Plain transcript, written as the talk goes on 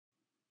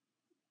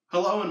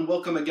Hello and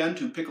welcome again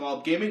to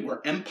Pickelhaube Gaming, where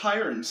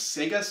Empire and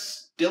Sega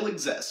still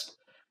exist,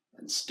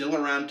 and still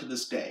around to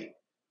this day.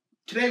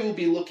 Today we'll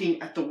be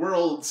looking at the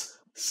world's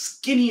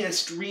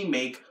skinniest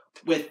remake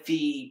with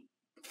the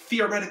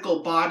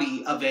theoretical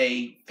body of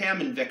a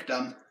famine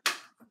victim.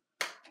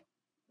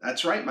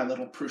 That's right, my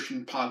little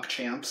Prussian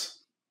PogChamps.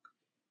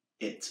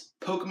 It's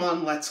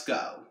Pokemon Let's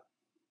Go.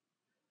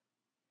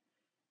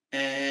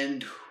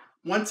 And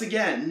once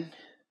again,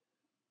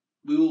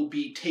 we will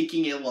be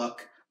taking a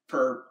look.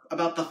 For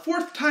about the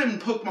fourth time in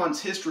Pokemon's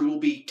history, we'll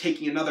be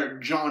taking another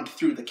jaunt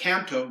through the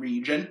Kanto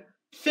region,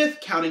 fifth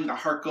counting the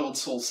Heart Gold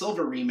Soul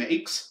Silver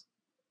remakes.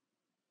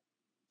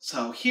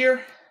 So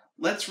here,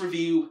 let's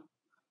review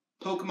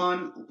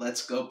Pokemon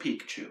Let's Go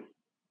Pikachu.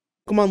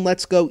 Pokemon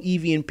Let's Go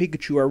Eevee and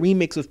Pikachu are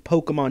remakes of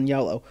Pokemon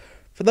Yellow.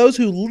 For those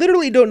who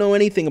literally don't know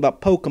anything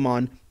about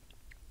Pokemon,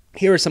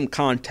 here is some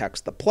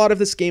context. The plot of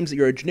this game is that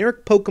you're a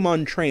generic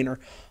Pokemon trainer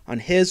on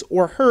his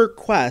or her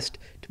quest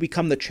to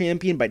become the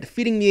champion by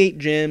defeating the 8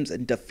 gyms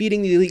and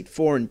defeating the Elite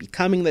Four and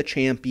becoming the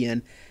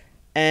champion,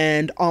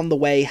 and on the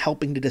way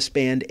helping to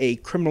disband a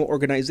criminal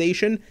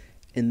organization.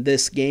 In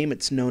this game,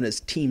 it's known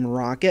as Team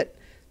Rocket.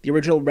 The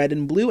original Red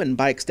and Blue, and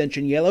by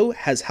extension Yellow,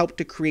 has helped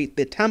to create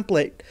the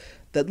template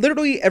that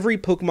literally every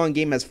Pokemon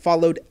game has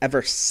followed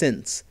ever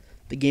since.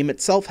 The game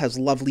itself has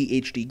lovely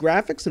HD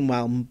graphics, and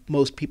while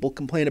most people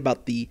complain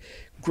about the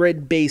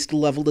grid-based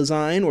level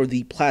design or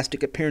the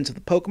plastic appearance of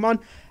the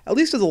Pokemon, at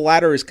least as the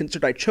latter is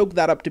concerned, I chalk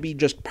that up to be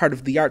just part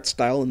of the art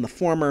style, and the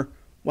former,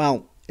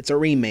 well, it's a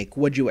remake.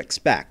 What'd you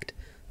expect?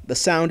 The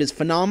sound is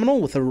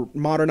phenomenal, with a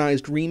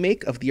modernized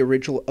remake of the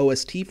original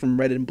OST from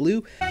Red and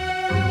Blue.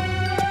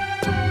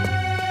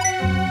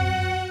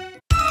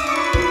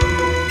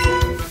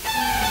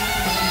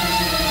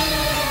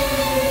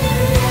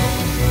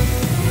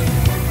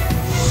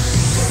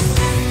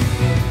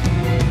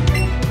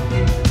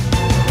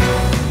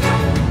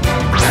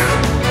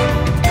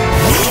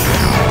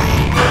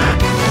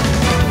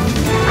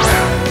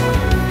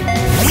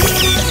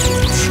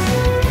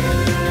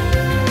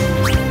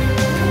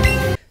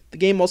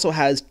 The game also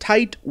has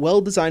tight,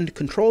 well-designed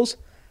controls.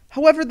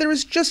 However, there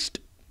is just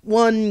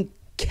one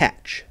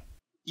catch.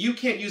 You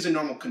can't use a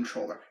normal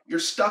controller. You're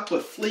stuck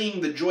with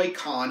fleeing the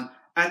Joy-Con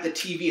at the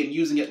TV and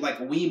using it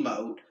like a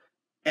Wiimote.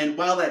 And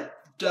while that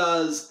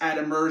does add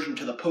immersion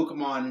to the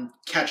Pokemon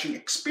catching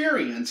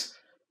experience,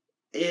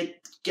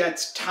 it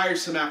gets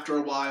tiresome after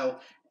a while,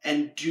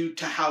 and due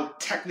to how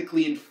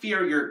technically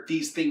inferior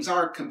these things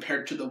are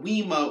compared to the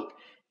Wiimote,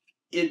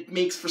 it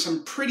makes for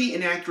some pretty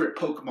inaccurate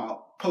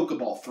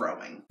Pokeball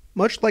throwing.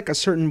 Much like a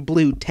certain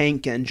Blue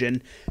tank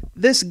engine,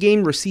 this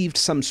game received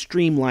some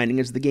streamlining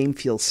as the game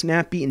feels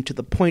snappy and to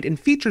the point, and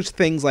features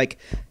things like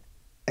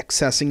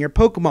accessing your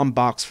Pokemon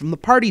box from the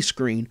party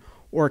screen,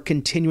 or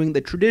continuing the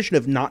tradition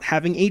of not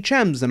having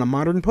HMs in a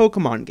modern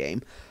Pokemon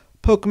game.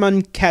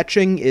 Pokemon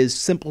catching is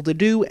simple to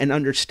do and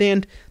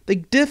understand. The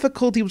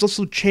difficulty was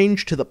also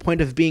changed to the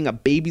point of being a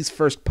baby's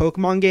first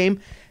Pokemon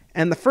game,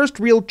 and the first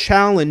real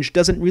challenge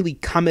doesn't really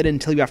come in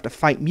until you have to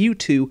fight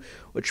Mewtwo,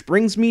 which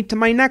brings me to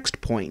my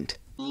next point.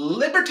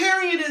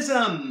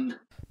 Libertarianism!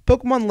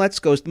 Pokemon Let's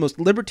Go is the most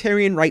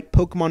libertarian right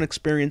Pokemon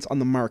experience on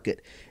the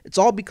market. It's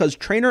all because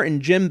trainer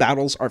and gym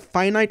battles are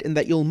finite and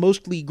that you'll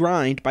mostly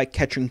grind by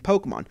catching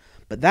Pokemon.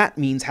 But that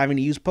means having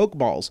to use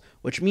Pokeballs,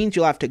 which means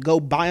you'll have to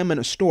go buy them in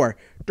a store.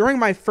 During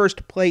my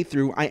first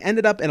playthrough, I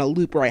ended up in a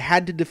loop where I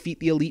had to defeat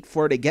the Elite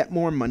Four to get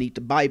more money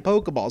to buy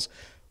Pokeballs,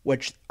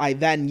 which I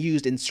then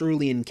used in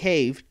Cerulean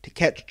Cave to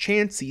catch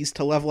Chanseys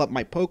to level up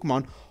my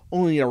Pokemon,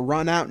 only to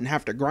run out and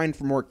have to grind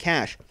for more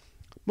cash.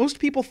 Most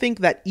people think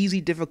that easy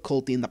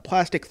difficulty in the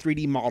plastic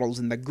 3D models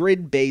and the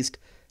grid-based,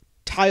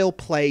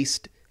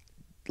 tile-placed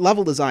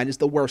level design is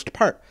the worst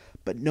part,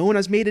 but no one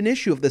has made an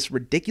issue of this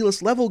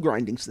ridiculous level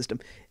grinding system.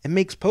 It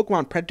makes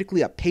Pokemon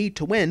practically a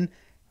pay-to-win,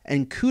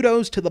 and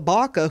kudos to the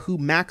Baka who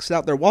maxed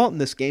out their wallet in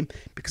this game,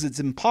 because it's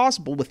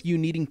impossible with you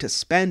needing to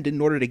spend in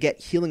order to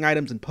get healing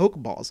items and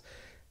Pokeballs.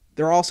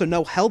 There are also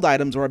no held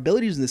items or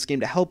abilities in this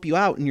game to help you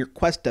out in your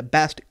quest to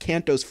best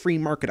Kanto's free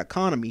market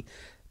economy.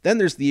 Then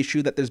there's the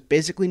issue that there's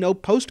basically no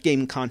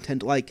post-game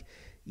content, like,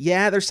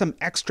 yeah, there's some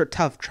extra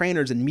tough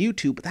trainers in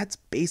Mewtwo, but that's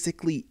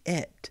basically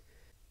it.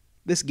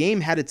 This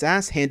game had its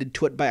ass handed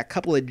to it by a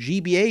couple of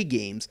GBA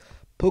games.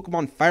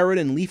 Pokemon Fire Red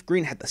and Leaf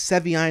Green had the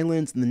Sevi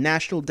Islands and the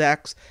National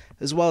Dex,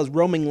 as well as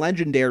roaming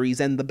legendaries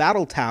and the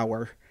Battle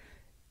Tower.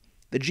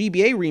 The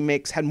GBA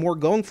remakes had more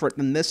going for it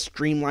than this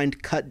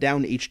streamlined,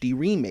 cut-down HD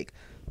remake.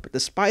 But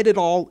despite it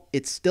all,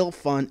 it's still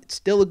fun, it's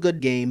still a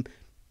good game.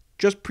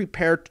 Just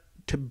prepare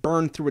to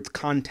burn through its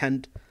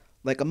content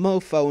like a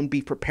mofo and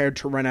be prepared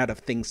to run out of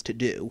things to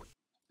do.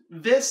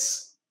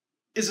 This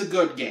is a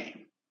good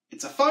game.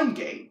 It's a fun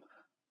game,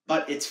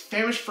 but it's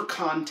famished for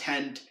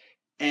content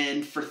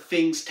and for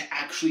things to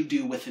actually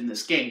do within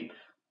this game.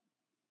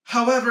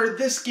 However,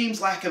 this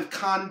game's lack of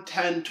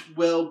content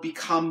will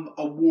become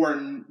a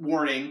warning,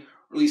 or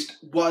at least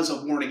was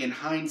a warning in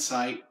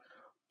hindsight,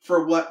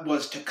 for what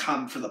was to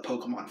come for the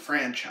Pokemon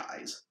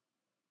franchise.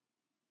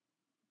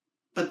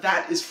 But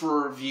that is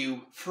for a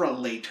review for a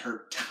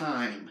later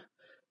time.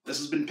 This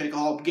has been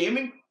Pickelhaube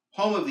Gaming,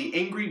 home of the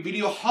angry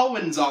video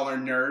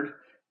Hohenzollern nerd,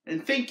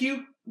 and thank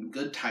you and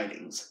good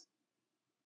tidings.